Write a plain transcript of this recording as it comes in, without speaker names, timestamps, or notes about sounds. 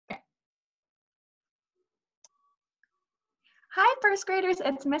Hi, first graders.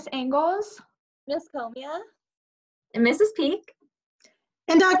 It's Miss Angles. Miss Comia. And Mrs. Peak.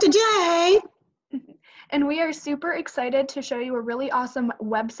 And Dr. J. And we are super excited to show you a really awesome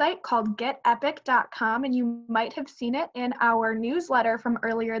website called getepic.com. And you might have seen it in our newsletter from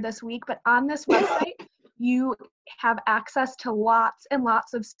earlier this week. But on this website, you have access to lots and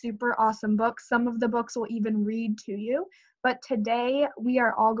lots of super awesome books. Some of the books will even read to you. But today, we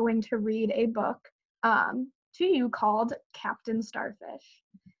are all going to read a book to you called Captain Starfish.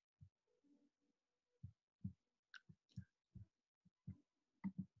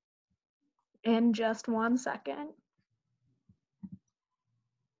 In just 1 second.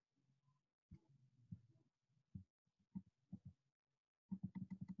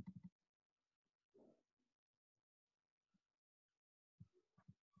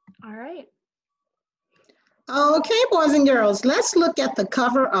 All right. Okay, boys and girls, let's look at the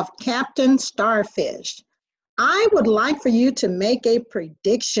cover of Captain Starfish. I would like for you to make a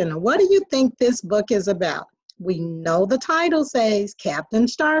prediction. What do you think this book is about? We know the title says Captain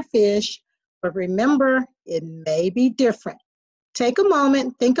Starfish, but remember, it may be different. Take a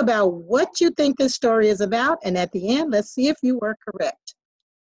moment, think about what you think this story is about, and at the end, let's see if you were correct.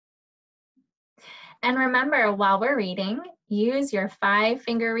 And remember, while we're reading, use your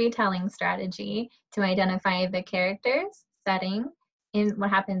 5-finger retelling strategy to identify the characters, setting, in what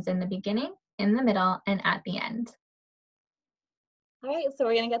happens in the beginning, in the middle, and at the end. All right, so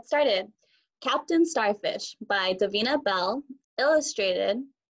we're gonna get started. Captain Starfish by Davina Bell, illustrated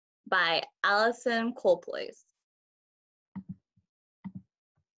by Allison Colpoys.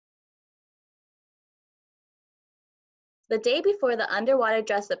 The day before the underwater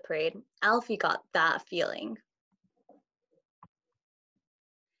dress-up parade, Alfie got that feeling.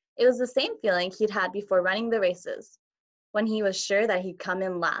 It was the same feeling he'd had before running the races, when he was sure that he'd come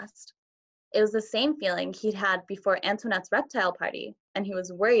in last. It was the same feeling he'd had before Antoinette's reptile party, and he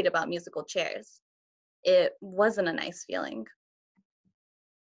was worried about musical chairs. It wasn't a nice feeling.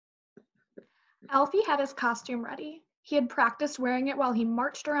 Alfie had his costume ready. He had practiced wearing it while he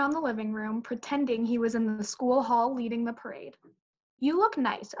marched around the living room, pretending he was in the school hall leading the parade. "You look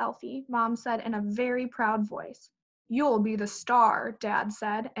nice, Alfie," Mom said in a very proud voice. "You'll be the star," Dad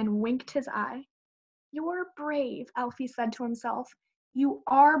said, and winked his eye. "You're brave," Alfie said to himself. "You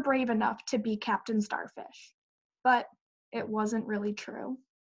are brave enough to be Captain Starfish." But it wasn't really true.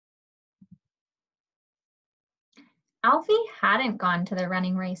 Alfie hadn't gone to the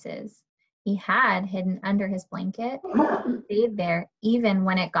running races. He had hidden under his blanket, stayed there even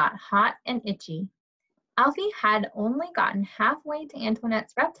when it got hot and itchy. Alfie had only gotten halfway to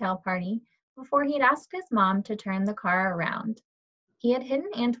Antoinette's reptile party before he'd asked his mom to turn the car around. He had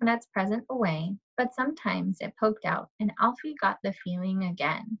hidden Antoinette's present away, but sometimes it poked out and Alfie got the feeling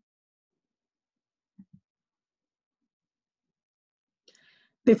again.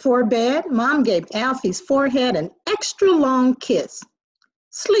 Before bed, Mom gave Alfie's forehead an extra long kiss.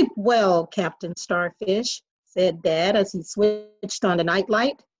 "Sleep well, Captain Starfish," said Dad as he switched on the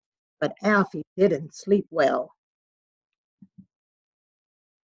nightlight. But Alfie didn't sleep well.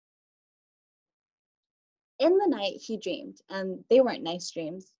 In the night, he dreamed, and they weren't nice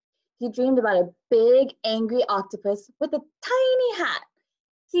dreams. He dreamed about a big, angry octopus with a tiny hat.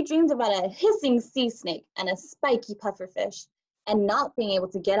 He dreamed about a hissing sea snake and a spiky pufferfish, and not being able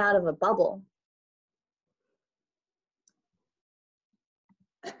to get out of a bubble.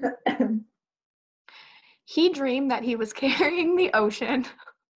 He dreamed that he was carrying the ocean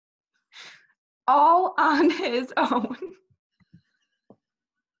all on his own.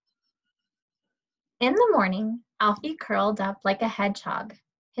 In the morning, Alfie curled up like a hedgehog.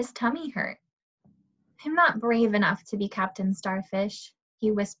 His tummy hurt. "I'm not brave enough to be Captain Starfish,"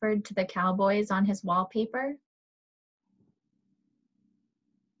 he whispered to the cowboys on his wallpaper.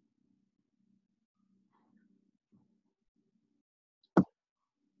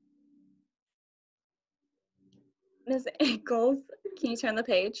 Miss Ankles, can you turn the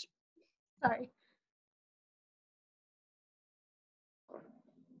page? Sorry.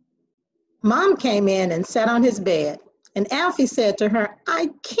 Mom came in and sat on his bed, and Alfie said to her, "I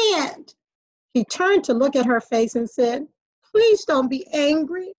can't." He turned to look at her face and said, "Please don't be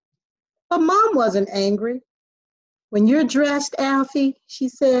angry." But Mom wasn't angry. "When you're dressed, Alfie," she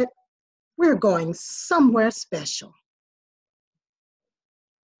said, "we're going somewhere special."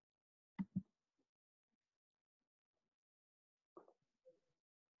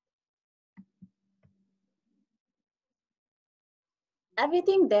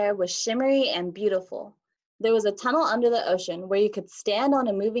 Everything there was shimmery and beautiful. There was a tunnel under the ocean where you could stand on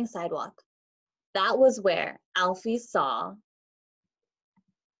a moving sidewalk. That was where Alfie saw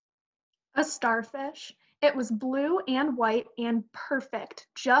A starfish. It was blue and white and perfect,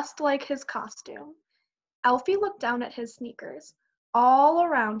 just like his costume. Alfie looked down at his sneakers. All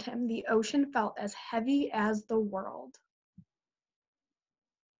around him, the ocean felt as heavy as the world.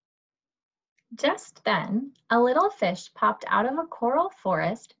 Just then, a little fish popped out of a coral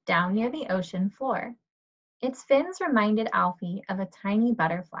forest down near the ocean floor. Its fins reminded Alfie of a tiny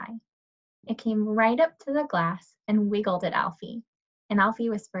butterfly. It came right up to the glass and wiggled at Alfie, and Alfie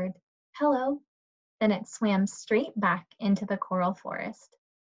whispered, "Hello." Then it swam straight back into the coral forest.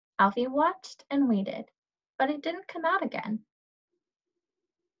 Alfie watched and waited, but it didn't come out again.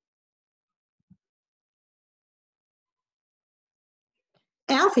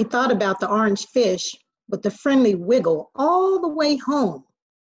 Alfie thought about the orange fish with the friendly wiggle all the way home.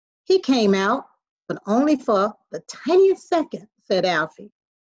 He came out, but only for the tiniest second, said Alfie.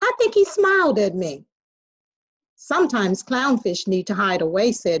 I think he smiled at me. Sometimes clownfish need to hide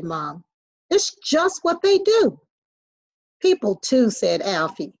away, said Mom. It's just what they do. People too, said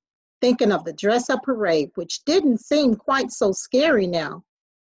Alfie, thinking of the dress-up parade, which didn't seem quite so scary now.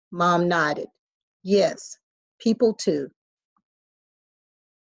 Mom nodded. Yes, people too.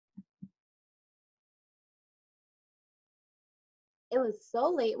 It was so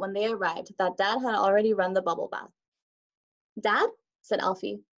late when they arrived that Dad had already run the bubble bath. Dad, said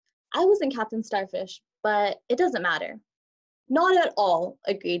Alfie, I wasn't Captain Starfish, but it doesn't matter. Not at all,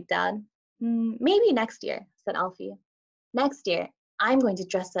 agreed Dad. Maybe next year, said Alfie. Next year, I'm going to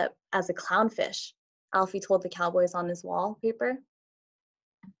dress up as a clownfish, Alfie told the cowboys on his wallpaper.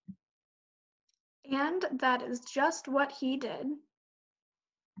 And that is just what he did.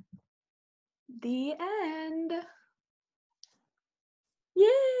 The end.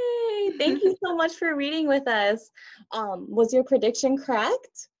 Yay! Thank you so much for reading with us. Was your prediction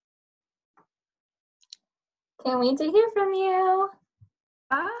correct? Can't wait to hear from you.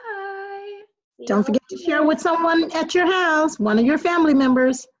 Bye. Don't forget to share with someone at your house, one of your family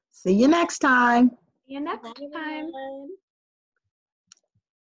members. See you next time. See you next time. Bye.